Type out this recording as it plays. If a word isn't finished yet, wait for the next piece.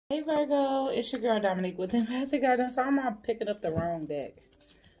Hey Virgo, it's your girl Dominique with Empathic. So I'm not picking up the wrong deck.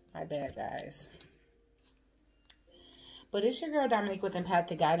 My bad, guys. But it's your girl Dominique with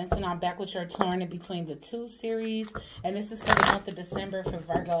Empathic Guidance, and I'm back with your Torn in Between the Two series. And this is for the month of December for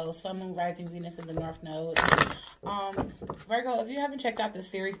Virgo, Sun, Moon, Rising, Venus in the North Node. Virgo, if you haven't checked out this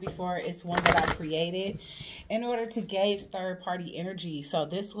series before, it's one that I created in order to gauge third-party energy. So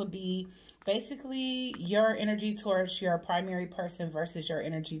this would be basically your energy towards your primary person versus your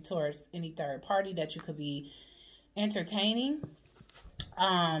energy towards any third party that you could be entertaining.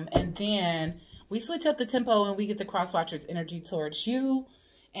 And then we switch up the tempo and we get the cross watcher's energy towards you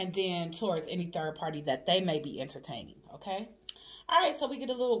and then towards any third party that they may be entertaining, okay? All right, so we get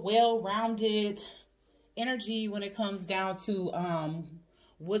a little well-rounded energy when it comes down to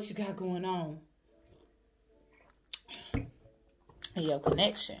what you got going on in your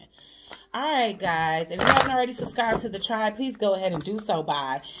connection. All right, guys, if you haven't already subscribed to the tribe, please go ahead and do so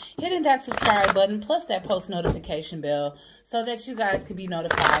by hitting that subscribe button plus that post notification bell so that you guys can be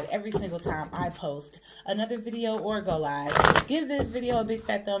notified every single time I post another video or go live. Give this video a big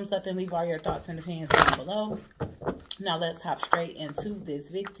fat thumbs up and leave all your thoughts and opinions down below. Now let's hop straight into this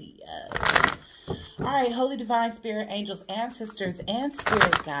video. All right, Holy Divine Spirit, angels, ancestors, and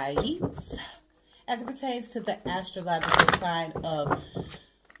spirit guides, as it pertains to the astrological sign of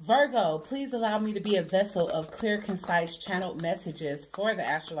Virgo, please allow me to be a vessel of clear, concise, channeled messages for the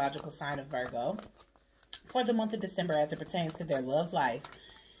astrological sign of Virgo for the month of December as it pertains to their love life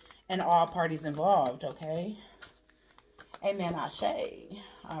and all parties involved, okay? Amen, Ashe.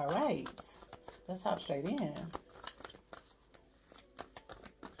 All right, let's hop straight in.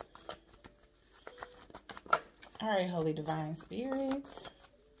 All right, Holy Divine Spirit.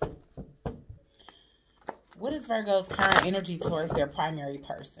 What is Virgo's current energy towards their primary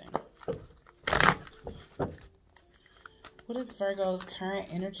person? What is Virgo's current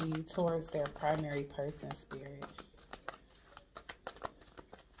energy towards their primary person, Spirit?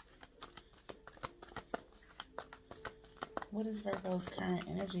 What is Virgo's current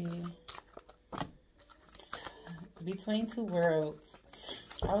energy? Between two worlds.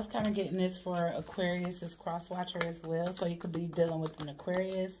 I was kind of getting this for Aquarius' cross watcher as well. So you could be dealing with an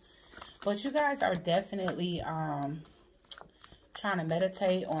Aquarius. But you guys are definitely trying to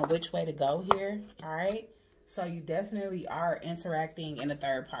meditate on which way to go here, all right? So you definitely are interacting in a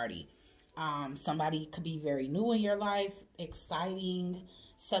third party. Somebody could be very new in your life, exciting,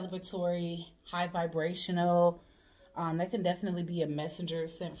 celebratory, high vibrational. That can definitely be a messenger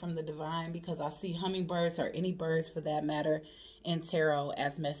sent from the divine because I see hummingbirds or any birds for that matter in tarot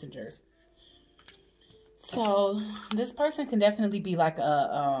as messengers. So this person can definitely be like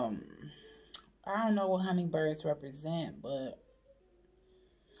a I don't know what hummingbirds represent, but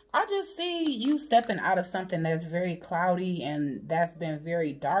I just see you stepping out of something that's very cloudy and that's been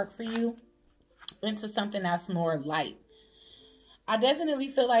very dark for you into something that's more light. I definitely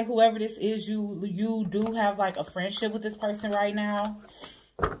feel like whoever this is, you do have like a friendship with this person right now,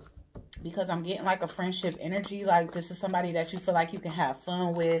 because I'm getting like a friendship energy. Like this is somebody that you feel like you can have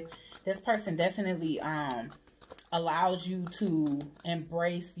fun with. This person definitely allows you to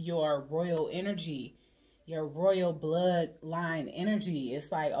embrace your royal energy, your royal bloodline energy.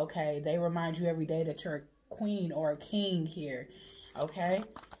 It's like, okay, they remind you every day that you're a queen or a king here, okay?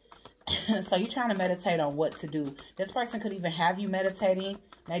 So you're trying to meditate on what to do. This person could even have you meditating.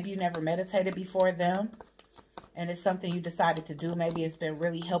 Maybe you never meditated before them, and it's something you decided to do. Maybe it's been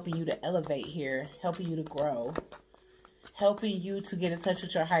really helping you to elevate here, helping you to grow, helping you to get in touch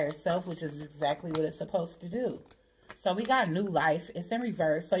with your higher self, which is exactly what it's supposed to do. So we got new life. It's in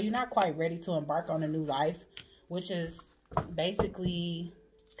reverse. So you're not quite ready to embark on a new life, which is basically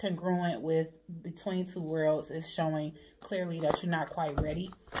congruent with between two worlds. It's showing clearly that you're not quite ready.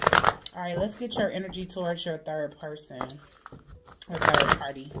 All right, let's get your energy towards your third person or third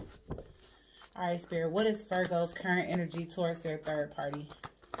party. All right, Spirit, what is Virgo's current energy towards their third party?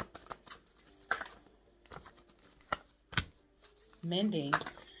 Mending.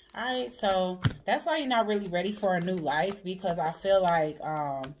 All right, so that's why you're not really ready for a new life, because I feel like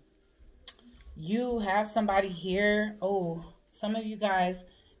you have somebody here. Oh, some of you guys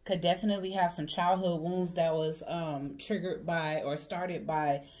could definitely have some childhood wounds that was triggered by or started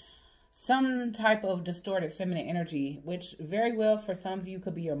by some type of distorted feminine energy, which very well for some of you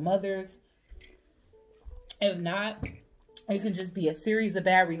could be your mother's. If not, it can just be a series of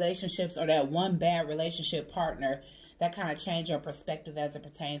bad relationships or that one bad relationship partner that kind of change your perspective as it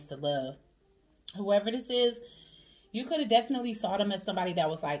pertains to love. Whoever this is, You could have definitely saw them as somebody that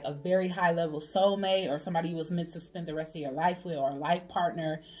was like a very high level soulmate, or somebody you was meant to spend the rest of your life with, or a life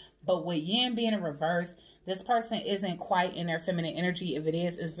partner. But with yin being in reverse, this person isn't quite in their feminine energy. If it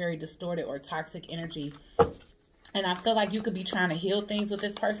is, it's very distorted or toxic energy. And I feel like you could be trying to heal things with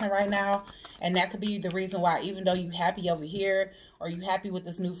this person right now. And that could be the reason why, even though you happy over here, or you happy with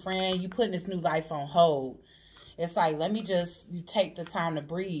this new friend, you putting this new life on hold. It's like, let me just take the time to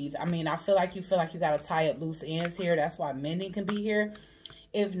breathe. I mean, I feel like you got to tie up loose ends here. That's why mending can be here.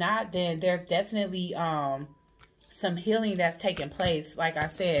 If not, then there's definitely some healing that's taking place, like I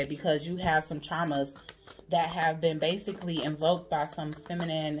said, because you have some traumas that have been basically invoked by some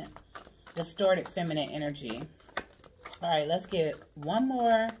feminine, distorted feminine energy. All right, let's get one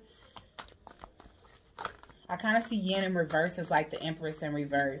more. I kind of see yin in reverse as like the Empress in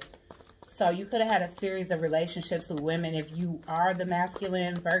reverse. So you could have had a series of relationships with women, if you are the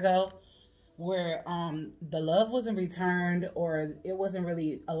masculine Virgo, where the love wasn't returned, or it wasn't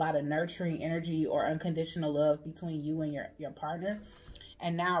really a lot of nurturing energy or unconditional love between you and your partner.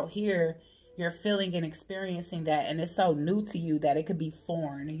 And now here, you're feeling and experiencing that, and it's so new to you that it could be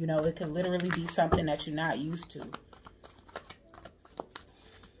foreign. You know, it could literally be something that you're not used to.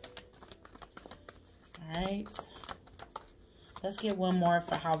 All right. Let's get one more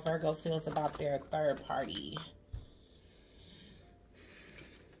for how Virgo feels about their third party.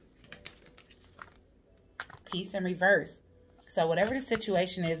 Peace in reverse. So whatever the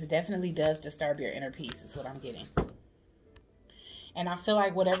situation is, it definitely does disturb your inner peace, is what I'm getting. And I feel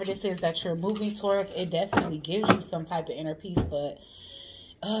like whatever this is that you're moving towards, it definitely gives you some type of inner peace. But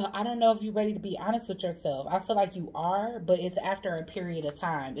I don't know if you're ready to be honest with yourself. I feel like you are, but it's after a period of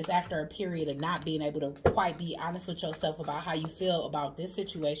time. It's after a period of not being able to quite be honest with yourself about how you feel about this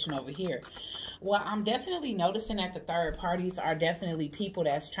situation over here. Well, I'm definitely noticing that the third parties are definitely people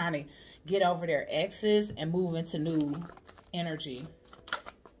that's trying to get over their exes and move into new energy.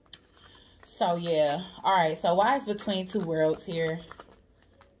 So, yeah. All right. So, why is between two worlds here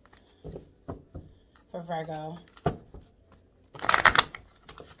for Virgo?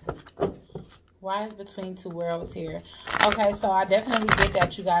 Why is between two worlds here? Okay, so I definitely get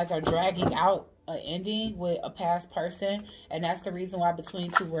that you guys are dragging out an ending with a past person. And that's the reason why between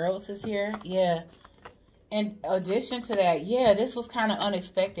two worlds is here. Yeah. In addition to that, yeah, this was kind of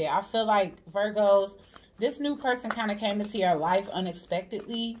unexpected. I feel like Virgos, this new person kind of came into your life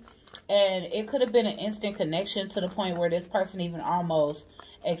unexpectedly. And it could have been an instant connection to the point where this person even almost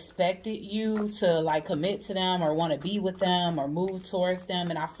expected you to like commit to them or want to be with them or move towards them.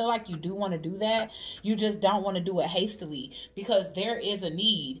 And I feel like you do want to do that. You just don't want to do it hastily, because there is a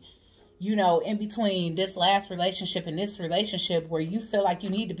need, you know, in between this last relationship and this relationship where you feel like you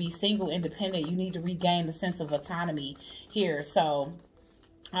need to be single, independent. You need to regain the sense of autonomy here. So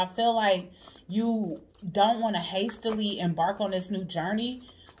I feel like you don't want to hastily embark on this new journey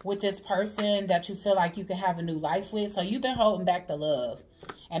with this person that you feel like you can have a new life with. So you've been holding back the love.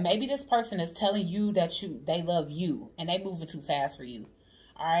 And maybe this person is telling you that they love you and they moving too fast for you.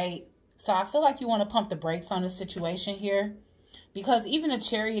 All right. So I feel like you want to pump the brakes on this situation here, because even a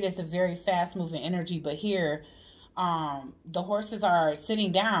Chariot is a very fast moving energy. But here, the horses are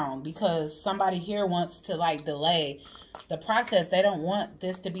sitting down because somebody here wants to like delay the process. They don't want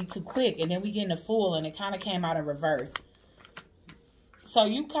this to be too quick. And then we get in the Fool, and it kind of came out in reverse. So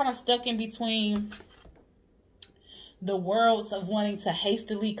you kind of stuck in between the worlds of wanting to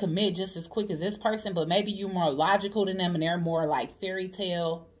hastily commit just as quick as this person, but maybe you're more logical than them and they're more like fairy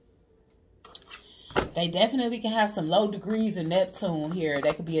tale. They definitely can have some low degrees of Neptune here.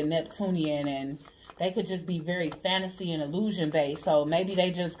 They could be a Neptunian, and they could just be very fantasy and illusion based. So maybe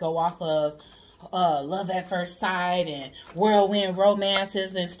they just go off of love at first sight and whirlwind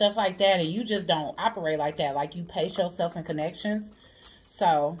romances and stuff like that. And you just don't operate like that. Like, you pace yourself in connections.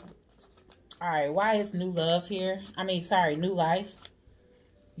 So, all right, why is new love here? I mean, sorry, new life.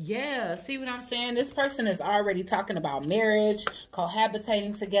 Yeah, see what I'm saying? This person is already talking about marriage,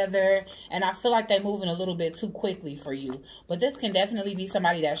 cohabitating together, and I feel like they're moving a little bit too quickly for you. But this can definitely be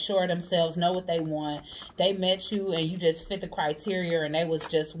somebody that's sure of themselves, know what they want. They met you and you just fit the criteria, and they was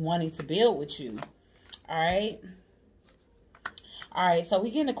just wanting to build with you. All right? All right, so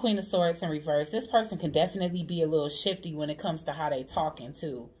we get the Queen of Swords in reverse. This person can definitely be a little shifty when it comes to how they talking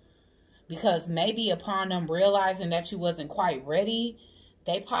too. Because maybe upon them realizing that you wasn't quite ready,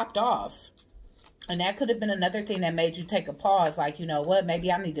 they popped off. And that could have been another thing that made you take a pause. Like, you know what?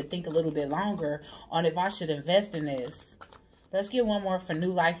 Maybe I need to think a little bit longer on if I should invest in this. Let's get one more for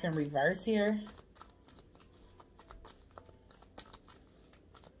new life in reverse here.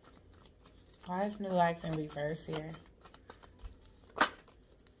 Why is new life in reverse here?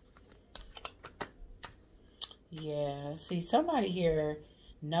 Yeah. See, somebody here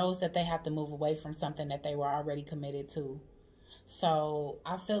knows that they have to move away from something that they were already committed to. So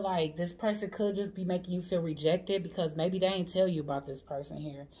I feel like this person could just be making you feel rejected because maybe they ain't tell you about this person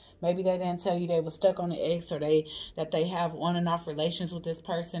here. Maybe they didn't tell you they were stuck on the ex, or that they have on and off relations with this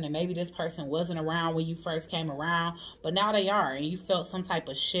person, and maybe this person wasn't around when you first came around, but now they are, and you felt some type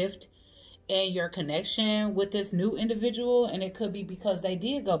of shift in your connection with this new individual, and it could be because they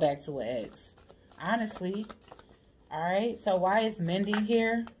did go back to an ex. Honestly. All right. So why is mending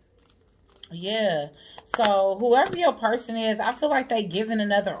here? Yeah. So whoever your person is, I feel like they giving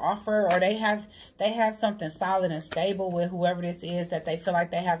another offer, or they have something solid and stable with whoever this is that they feel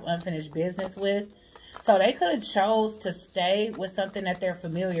like they have unfinished business with. So they could have chose to stay with something that they're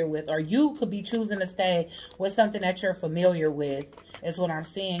familiar with, or you could be choosing to stay with something that you're familiar with, is what I'm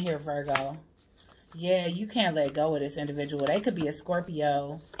seeing here, Virgo. Yeah, you can't let go of this individual. They could be a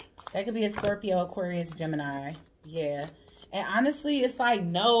Scorpio. They could be a Scorpio, Aquarius, Gemini. Yeah. And honestly, it's like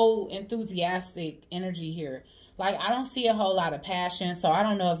no enthusiastic energy here. Like, I don't see a whole lot of passion. So I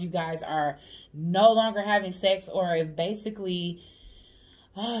don't know if you guys are no longer having sex, or if basically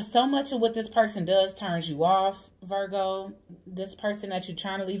so much of what this person does turns you off, Virgo. This person that you're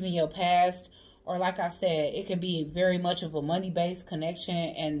trying to leave in your past. Or like I said, it can be very much of a money-based connection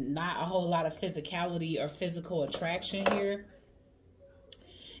and not a whole lot of physicality or physical attraction here.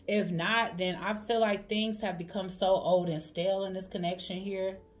 If not, then I feel like things have become so old and stale in this connection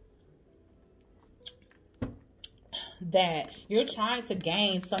here that you're trying to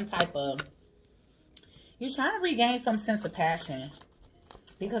gain some type of, you're trying to regain some sense of passion,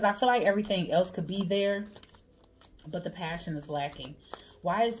 because I feel like everything else could be there, but the passion is lacking.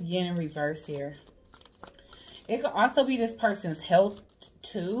 Why is yin in reverse here? It could also be this person's health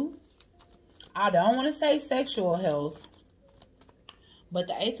too. I don't want to say sexual health, but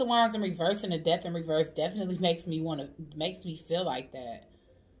the Ace of Wands in reverse and the Death in reverse definitely makes me feel like that.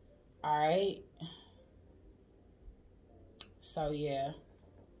 All right. So yeah.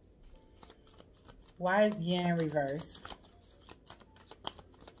 Why is yin in reverse?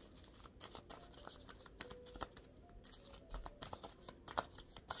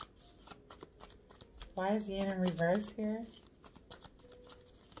 Why is yin in reverse here?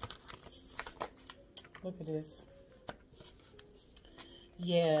 Look at this.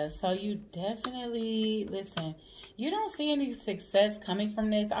 Yeah, so you definitely, listen, you don't see any success coming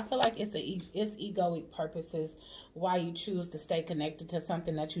from this. I feel like it's egoic purposes why you choose to stay connected to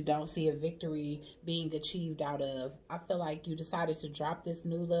something that you don't see a victory being achieved out of. I feel like you decided to drop this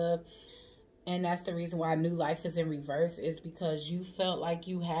new love, and that's the reason why new life is in reverse, is because you felt like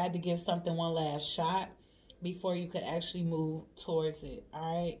you had to give something one last shot before you could actually move towards it.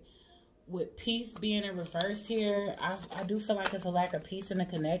 All right. With peace being in reverse here, I do feel like there's a lack of peace in the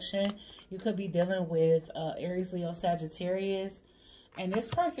connection. You could be dealing with Aries, Leo, Sagittarius. And this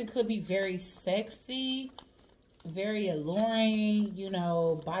person could be very sexy, very alluring, you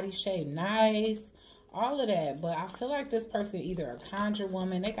know, body shape nice, all of that. But I feel like this person either a conjure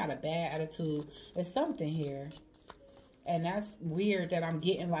woman, they got a bad attitude. There's something here. And that's weird that I'm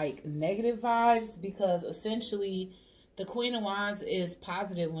getting like negative vibes, because essentially the Queen of Wands is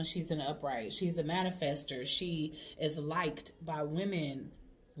positive when she's in the upright. She's a manifester. She is liked by women,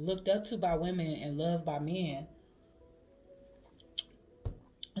 looked up to by women, and loved by men.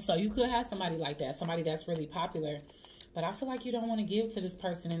 So you could have somebody like that, somebody that's really popular. But I feel like you don't want to give to this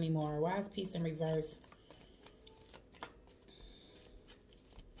person anymore. Why is peace in reverse?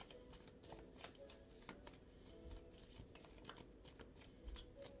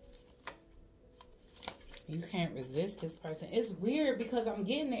 You can't resist this person. It's weird because I'm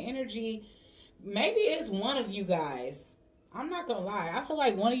getting the energy. Maybe it's one of you guys. I'm not going to lie. I feel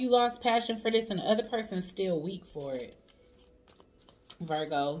like one of you lost passion for this and the other person's still weak for it.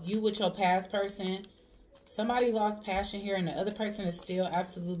 Virgo, you with your past person. Somebody lost passion here and the other person is still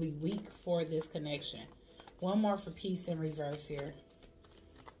absolutely weak for this connection. One more for peace in reverse here.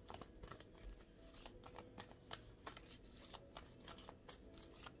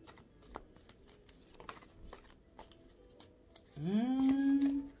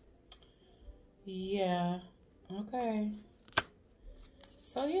 Yeah. Okay.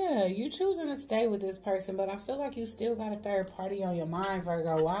 So, yeah, you choosing to stay with this person, but I feel like you still got a third party on your mind,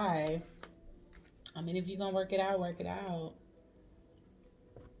 Virgo. Why? I mean, if you're going to work it out, work it out.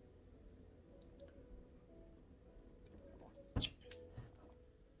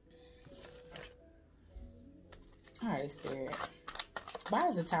 All right, Spirit. Why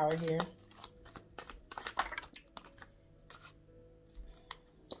is the Tower here?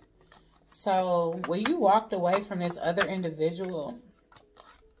 So, when you walked away from this other individual,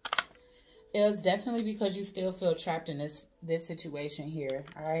 It's definitely because you still feel trapped in this situation here,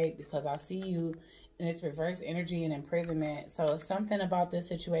 all right? Because I see you in this reverse energy and imprisonment. So it's something about this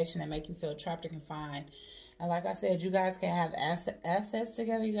situation that make you feel trapped and confined. And like I said, you guys can have assets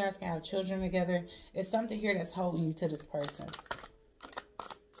together. You guys can have children together. It's something here that's holding you to this person.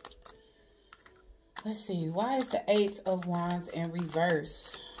 Let's see. Why is the Eight of Wands in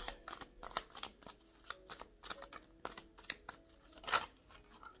reverse?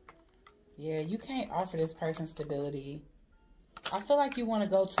 Yeah, you can't offer this person stability. I feel like you want to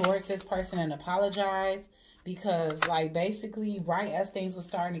go towards this person and apologize because, like, basically, right as things were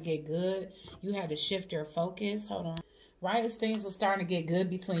starting to get good, you had to shift your focus. Hold on. Right as things were starting to get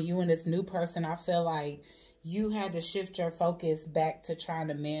good between you and this new person, I feel like you had to shift your focus back to trying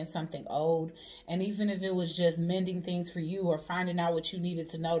to mend something old. And even if it was just mending things for you or finding out what you needed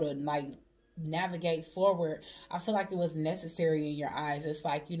to know to, like, navigate forward, I feel like it was necessary in your eyes. It's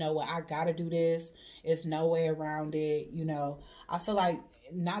like, you know what, I gotta do this. It's no way around it. You know, I feel like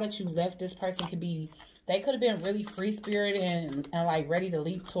now that you left, this person they could have been really free spirited and like ready to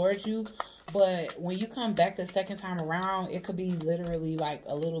leap towards you. But when you come back the second time around, it could be literally like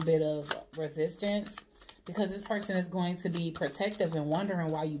a little bit of resistance because this person is going to be protective and wondering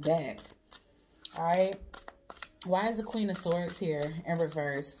why you back. All right. Why is the Queen of Swords here in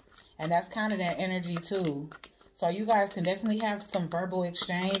reverse? And that's kind of that energy too. So you guys can definitely have some verbal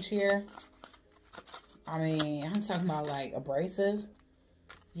exchange here. I mean, I'm talking about like abrasive.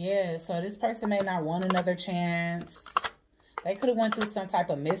 Yeah, so this person may not want another chance. They could have went through some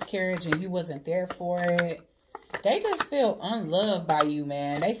type of miscarriage and you wasn't there for it. They just feel unloved by you,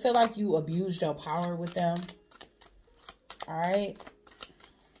 man. They feel like you abused your power with them. All right.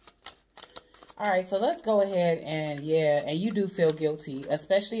 All right, so let's go ahead and, yeah, and you do feel guilty,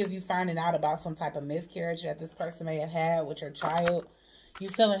 especially if you're finding out about some type of miscarriage that this person may have had with your child. You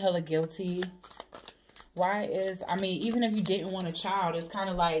feeling hella guilty. Why is, I mean, even if you didn't want a child, it's kind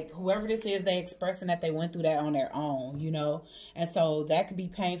of like whoever this is, they expressing that they went through that on their own, you know? And so that could be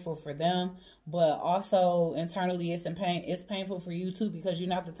painful for them, but also internally it's painful for you too, because you're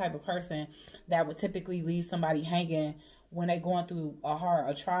not the type of person that would typically leave somebody hanging when they're going through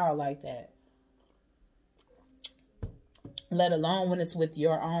a trial like that. Let alone when it's with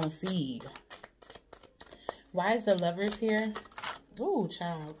your own seed. Why is the Lovers here? Ooh,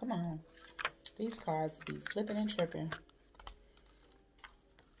 child, come on. These cards be flipping and tripping.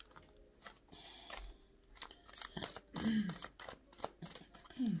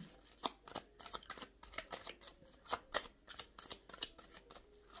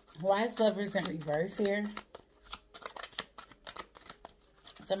 Why is Lovers in reverse here?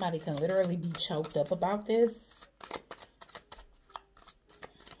 Somebody can literally be choked up about this.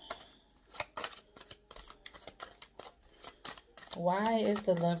 Why is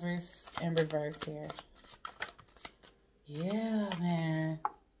the Lovers in reverse here? Yeah, man.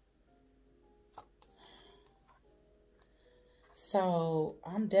 So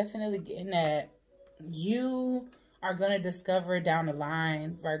I'm definitely getting that you are going to discover down the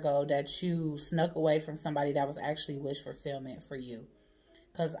line, Virgo, that you snuck away from somebody that was actually wish fulfillment for you.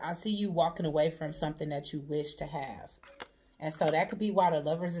 Because I see you walking away from something that you wish to have. And so that could be why the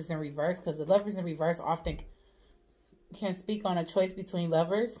Lovers is in reverse, because the Lovers in reverse often can speak on a choice between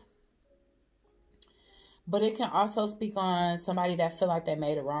lovers, but it can also speak on somebody that feel like they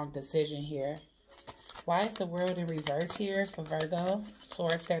made a wrong decision here. Why is the World in reverse here for Virgo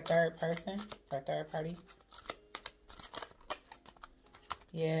towards their third person, their third party?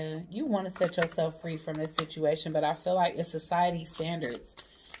 Yeah, you want to set yourself free from this situation, but I feel like it's society standards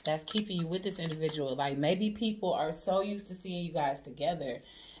that's keeping you with this individual. Like maybe people are so used to seeing you guys together,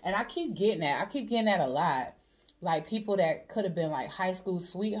 and I keep getting that. I keep getting that a lot. Like people that could have been like high school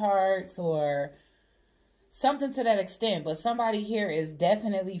sweethearts or something to that extent. But somebody here is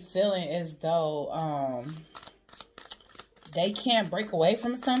definitely feeling as though they can't break away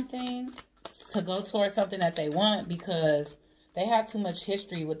from something to go towards something that they want because they have too much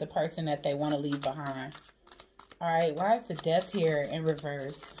history with the person that they want to leave behind. All right, why is the Death here in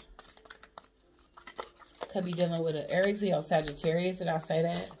reverse? Could be dealing with an Aries, Leo, Sagittarius. Did I say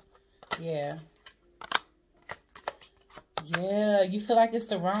that? Yeah. Yeah, you feel like it's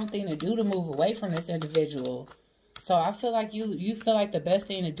the wrong thing to do to move away from this individual. So I feel like you feel like the best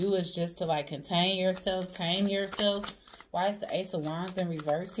thing to do is just to like contain yourself, tame yourself. Why is the Ace of Wands in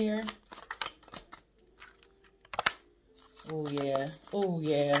reverse here? Oh, yeah. Oh,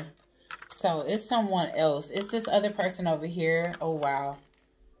 yeah. So it's someone else. It's this other person over here. Oh, wow.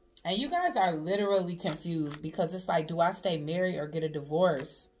 And you guys are literally confused because it's like, do I stay married or get a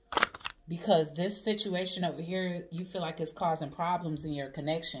divorce? Because this situation over here, you feel like it's causing problems in your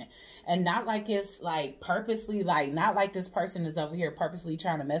connection. And not like it's like purposely, like not like this person is over here purposely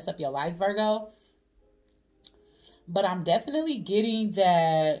trying to mess up your life, Virgo. But I'm definitely getting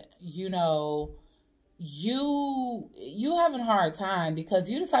that, you know, you having a hard time because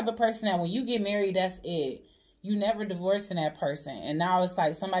you're the type of person that when you get married, that's it. You never divorcing that person. And now it's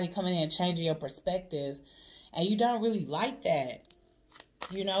like somebody coming in and changing your perspective. And you don't really like that.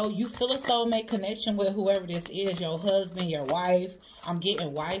 You know, you feel a soulmate connection with whoever this is, your husband, your wife. I'm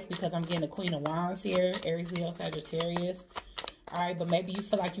getting wife because I'm getting the Queen of Wands here, Aries, Leo, Sagittarius. All right, but maybe you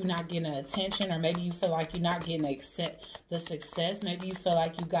feel like you're not getting attention, or maybe you feel like you're not getting the success. Maybe you feel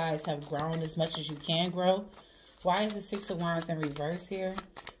like you guys have grown as much as you can grow. Why is the Six of Wands in reverse here?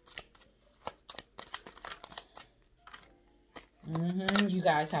 You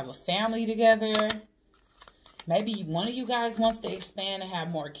guys have a family together. Maybe one of you guys wants to expand and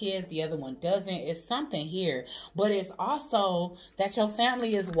have more kids. The other one doesn't. It's something here. But it's also that your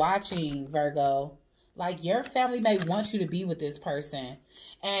family is watching, Virgo. Like, your family may want you to be with this person.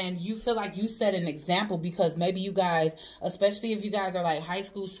 And you feel like you set an example because maybe you guys, especially if you guys are like high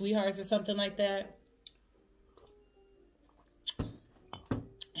school sweethearts or something like that,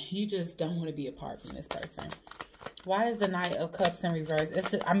 you just don't want to be apart from this person. Why is the Knight of Cups in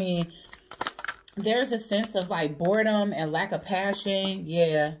reverse? I mean, there's a sense of like boredom and lack of passion.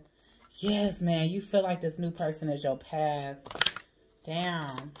 Yeah. Yes, man. You feel like this new person is your path.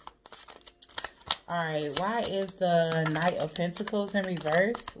 Damn. Alright. Why is the Knight of Pentacles in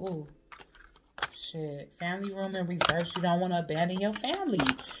reverse? Ooh. Shit. Family room in reverse. You don't want to abandon your family.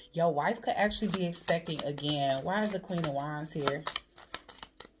 Your wife could actually be expecting again. Why is the Queen of Wands here?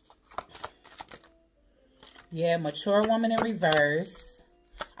 Yeah. Mature woman in reverse.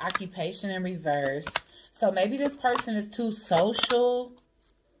 Occupation in reverse. So maybe this person is too social.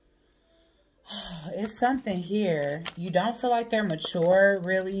 It's something here. You don't feel like they're mature,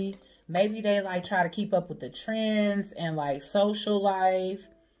 really. Maybe they like try to keep up with the trends and like social life.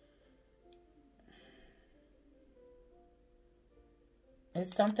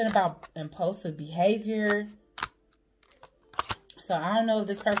 It's something about impulsive behavior. So I don't know if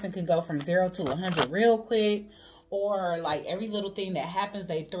this person can go from 0 to 100 real quick. Or like every little thing that happens,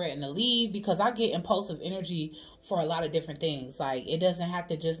 they threaten to leave, because I get impulsive energy for a lot of different things. Like, it doesn't have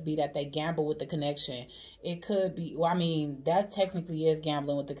to just be that they gamble with the connection. It could be, well, I mean, that technically is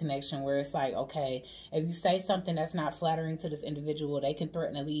gambling with the connection, where it's like, okay, if you say something that's not flattering to this individual, they can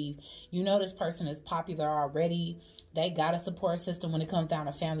threaten to leave. You know, this person is popular already. They got a support system when it comes down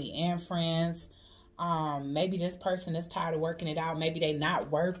to family and friends. Maybe this person is tired of working it out. Maybe they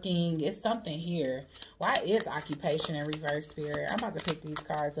not working. It's something here. Why is occupation in reverse, Spirit? I'm about to pick these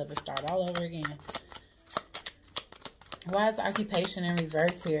cards up and start all over again. Why is occupation in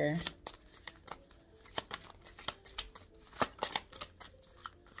reverse here?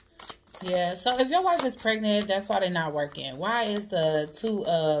 Yeah, so if your wife is pregnant, that's why they're not working. Why is the Two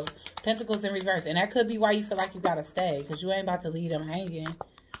of Pentacles in reverse? And that could be why you feel like you gotta stay, because you ain't about to leave them hanging.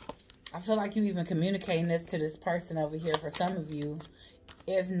 I feel like you even communicating this to this person over here for some of you.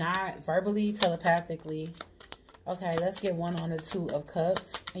 If not verbally, telepathically. Okay, let's get one on the Two of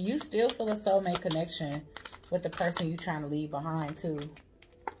Cups. And you still feel a soulmate connection with the person you're trying to leave behind too.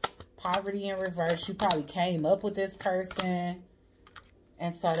 Poverty in reverse. You probably came up with this person.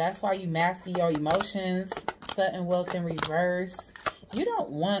 And so that's why you masking your emotions. Sudden wealth in reverse. You don't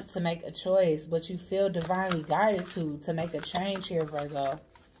want to make a choice, but you feel divinely guided to make a change here, Virgo.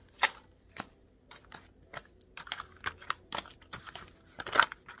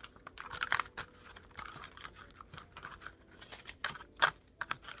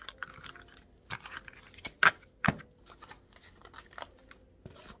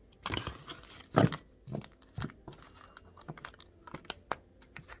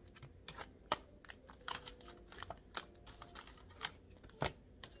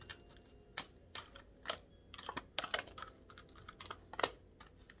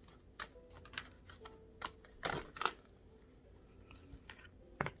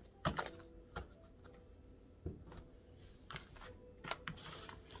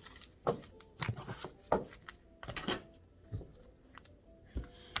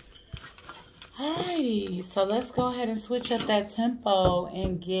 Alrighty, so let's go ahead and switch up that tempo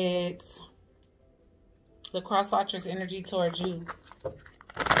and get the cross watcher's energy towards you.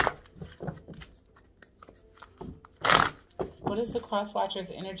 What is the cross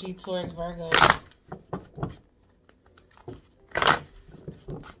watcher's energy towards Virgo?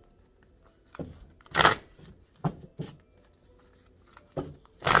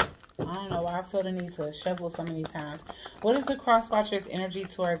 I don't know why I feel the need to shuffle so many times. What is the cross watcher's energy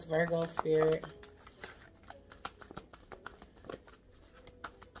towards Virgo spirit?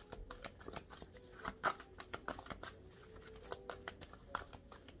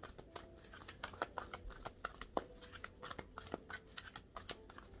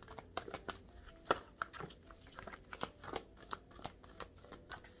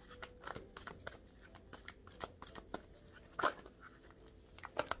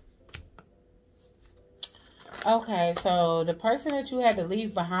 Okay, so the person that you had to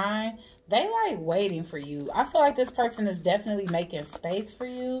leave behind, they like waiting for you. I feel like this person is definitely making space for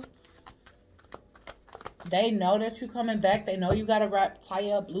you. They know that you're coming back. They know you got to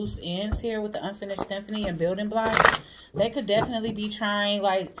tie up loose ends here with the unfinished symphony and building blocks. They could definitely be trying,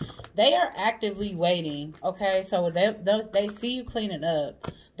 like, they are actively waiting, okay? So they see you cleaning up.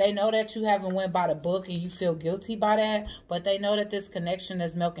 They know that you haven't went by the book and you feel guilty by that, but they know that this connection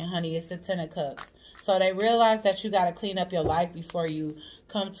is milk and honey. It's the 10 of cups. So they realize that you got to clean up your life before you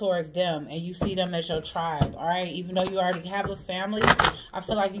come towards them, and you see them as your tribe, all right? Even though you already have a family, I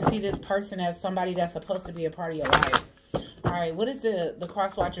feel like you see this person as somebody that's supposed to be a part of your life. All right, what is the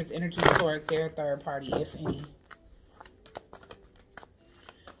cross watcher's energy towards their third party, if any?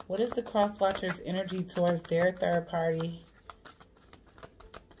 What is the cross watcher's energy towards their third party?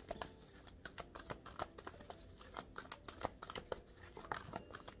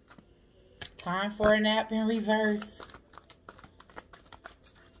 Time for a nap in reverse.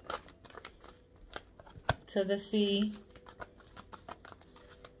 To the sea.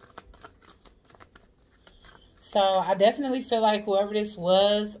 So I definitely feel like whoever this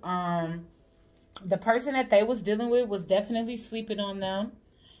was, the person that they was dealing with was definitely sleeping on them.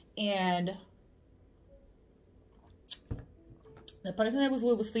 And the person that was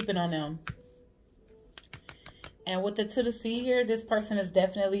with was sleeping on them. And with the to the sea here, this person is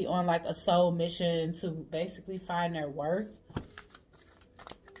definitely on like a soul mission to basically find their worth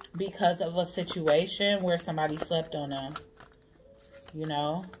because of a situation where somebody slept on them, you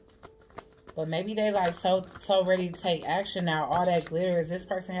know. But maybe they like so ready to take action now. All that glitters. This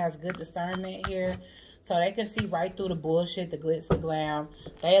person has good discernment here. So they can see right through the bullshit, the glitz, the glam.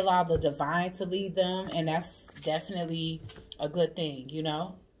 They allow the divine to lead them. And that's definitely a good thing, you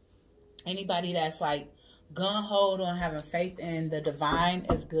know. Anybody that's like gun-ho on having faith in the divine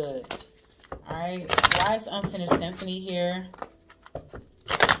is good. All right. Why is unfinished symphony here?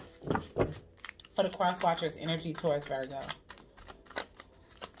 For the cross watcher's energy towards Virgo.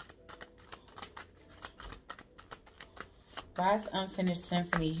 Why is unfinished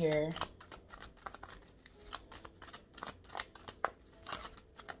symphony here?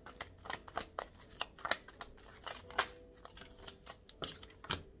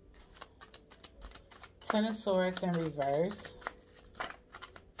 Ten of Swords in reverse.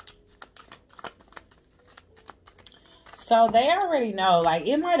 So they already know, like,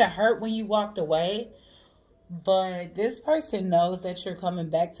 it might have hurt when you walked away, but this person knows that you're coming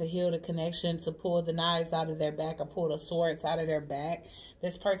back to heal the connection, to pull the knives out of their back or pull the swords out of their back.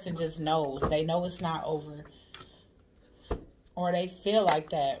 This person just knows. They know it's not over. Or they feel like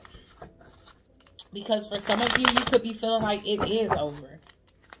that. Because for some of you, you could be feeling like it is over.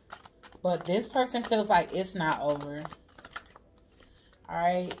 But this person feels like it's not over.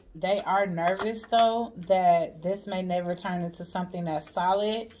 Alright. They are nervous, though, that this may never turn into something that's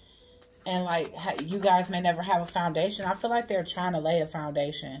solid. And, like, you guys may never have a foundation. I feel like they're trying to lay a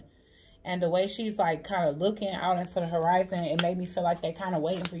foundation. And the way she's, like, kind of looking out into the horizon, it made me feel like they're kind of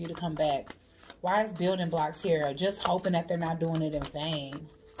waiting for you to come back. Why is building blocks here? Just hoping that they're not doing it in vain.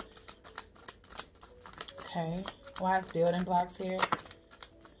 Okay. Why is building blocks here?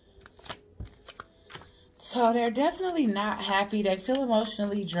 So they're definitely not happy. They feel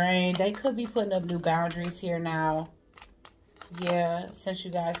emotionally drained. They could be putting up new boundaries here now. Yeah, since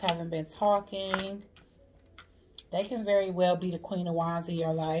you guys haven't been talking. They can very well be the Queen of Wands in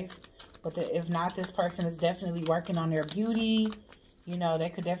your life. But if not, this person is definitely working on their beauty. You know, they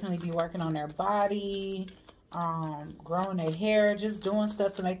could definitely be working on their body. Growing their hair. Just doing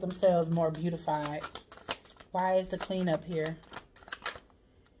stuff to make themselves more beautified. Why is the cleanup here?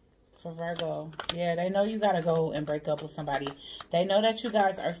 For Virgo. Yeah, they know you got to go and break up with somebody. They know that you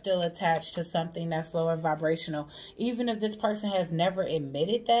guys are still attached to something that's lower vibrational. Even if this person has never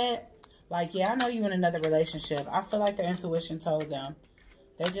admitted that. Like, yeah, I know you in another relationship. I feel like their intuition told them.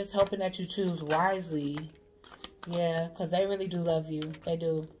 They're just hoping that you choose wisely. Yeah, because they really do love you. They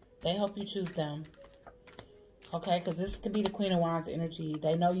do. They hope you choose them. Okay, because this could be the Queen of Wands energy.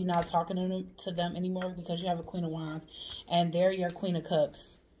 They know you're not talking to them anymore because you have a Queen of Wands. And they're your Queen of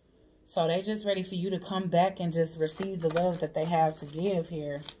Cups. So they're just ready for you to come back and just receive the love that they have to give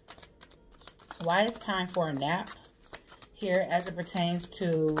here. Why it's time for a nap here as it pertains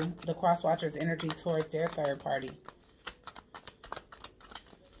to the cross watcher's energy towards their third party.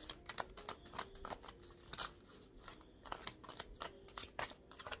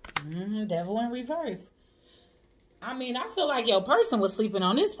 Devil in reverse. I mean, I feel like your person was sleeping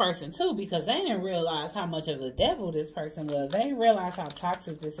on this person too, because they didn't realize how much of a devil this person was. They didn't realize how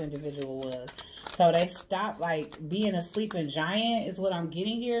toxic this individual was. So they stopped like being a sleeping giant is what I'm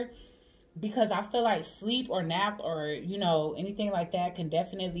getting here. Because I feel like sleep or nap or, you know, anything like that can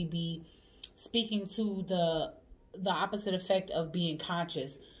definitely be speaking to the opposite effect of being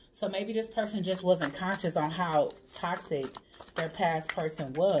conscious. So maybe this person just wasn't conscious on how toxic their past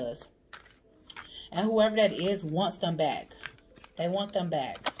person was. And whoever that is wants them back. They want them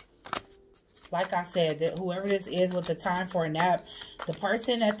back. Like I said, that whoever this is with the time for a nap, the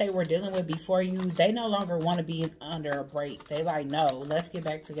person that they were dealing with before you, they no longer want to be under a break. They like, no, let's get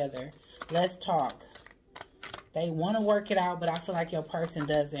back together. Let's talk. They want to work it out, but I feel like your person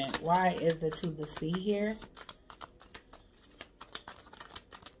doesn't. Why is the 2 of the sea here?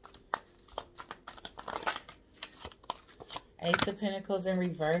 Ace of Pentacles in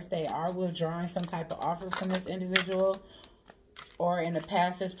reverse. They are withdrawing some type of offer from this individual. Or in the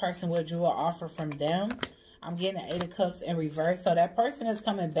past, this person withdrew an offer from them. I'm getting an 8 of Cups in reverse. So that person is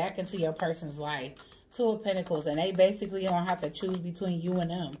coming back into your person's life. 2 of Pentacles. And they basically don't have to choose between you and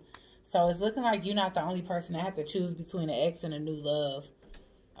them. So it's looking like you're not the only person that have to choose between an ex and a new love.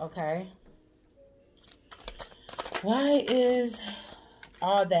 Okay. Why is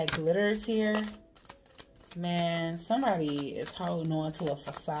all that glitters here? Man, somebody is holding on to a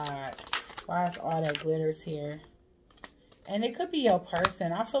facade. Why is all that glitters here? And it could be your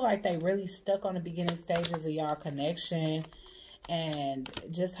person. I feel like they really stuck on the beginning stages of y'all connection. And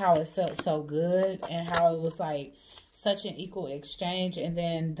just how it felt so good. And how it was like such an equal exchange. And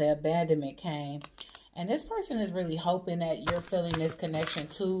then the abandonment came. And this person is really hoping that you're feeling this connection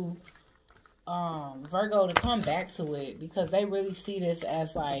to Virgo to come back to it. Because they really see this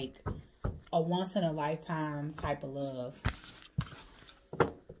as like a once-in-a-lifetime type of love.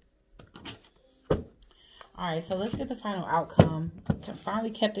 Alright, so let's get the final outcome. Finally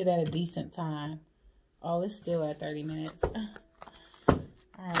kept it at a decent time. Oh, it's still at 30 minutes.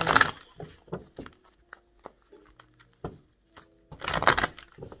 Alright.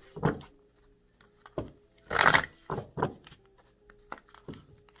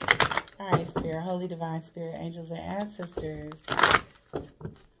 Alright, Spirit, Holy Divine Spirit, Angels and Ancestors.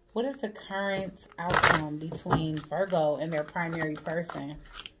 What is the current outcome between Virgo and their primary person?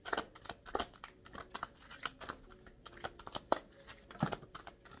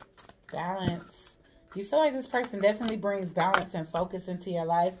 Balance. You feel like this person definitely brings balance and focus into your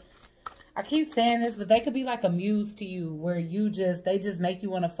life. I keep saying this, but they could be like a muse to you where they just make you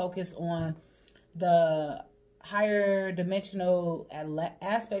want to focus on the higher dimensional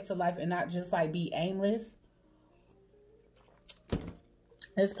aspects of life and not just like be aimless.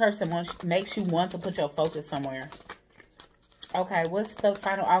 This person makes you want to put your focus somewhere. Okay, what's the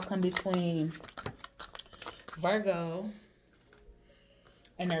final outcome between Virgo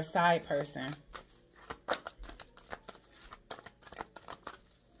and their side person?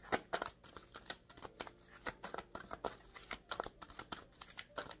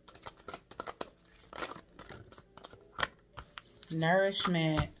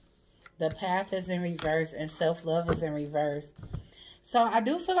 Nourishment. The path is in reverse and self-love is in reverse. So I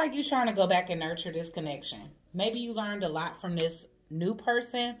do feel like you're trying to go back and nurture this connection. Maybe you learned a lot from this new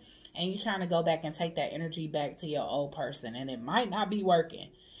person and you're trying to go back and take that energy back to your old person. And it might not be working.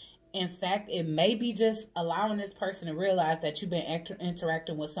 In fact, it may be just allowing this person to realize that you've been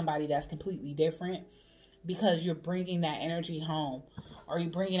interacting with somebody that's completely different because you're bringing that energy home or you're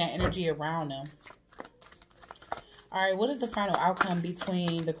bringing that energy around them. All right, what is the final outcome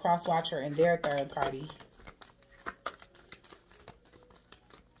between the cross watcher and their third party?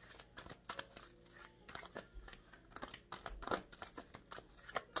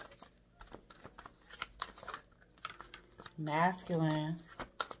 Masculine.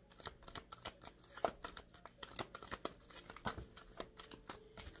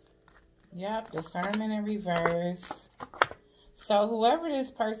 Yep, discernment in reverse. So whoever this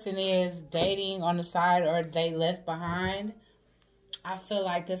person is dating on the side or they left behind, I feel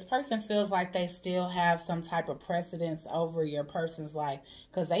like this person feels like they still have some type of precedence over your person's life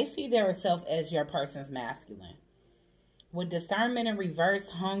because they see their self as your person's masculine. With discernment in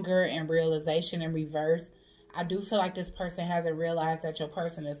reverse, hunger and realization in reverse, I do feel like this person hasn't realized that your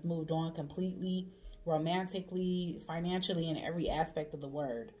person has moved on completely, romantically, financially, in every aspect of the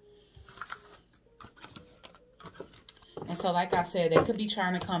word. And so, like I said, they could be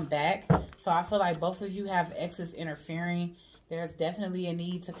trying to come back. So I feel like both of you have exes interfering. There's definitely a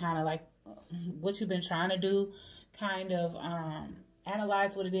need to kind of like what you've been trying to do, kind of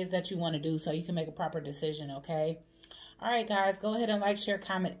analyze what it is that you want to do so you can make a proper decision, okay? All right, guys, go ahead and like, share,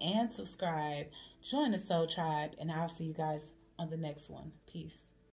 comment, and subscribe. Join the Soul Tribe, and I'll see you guys on the next one. Peace.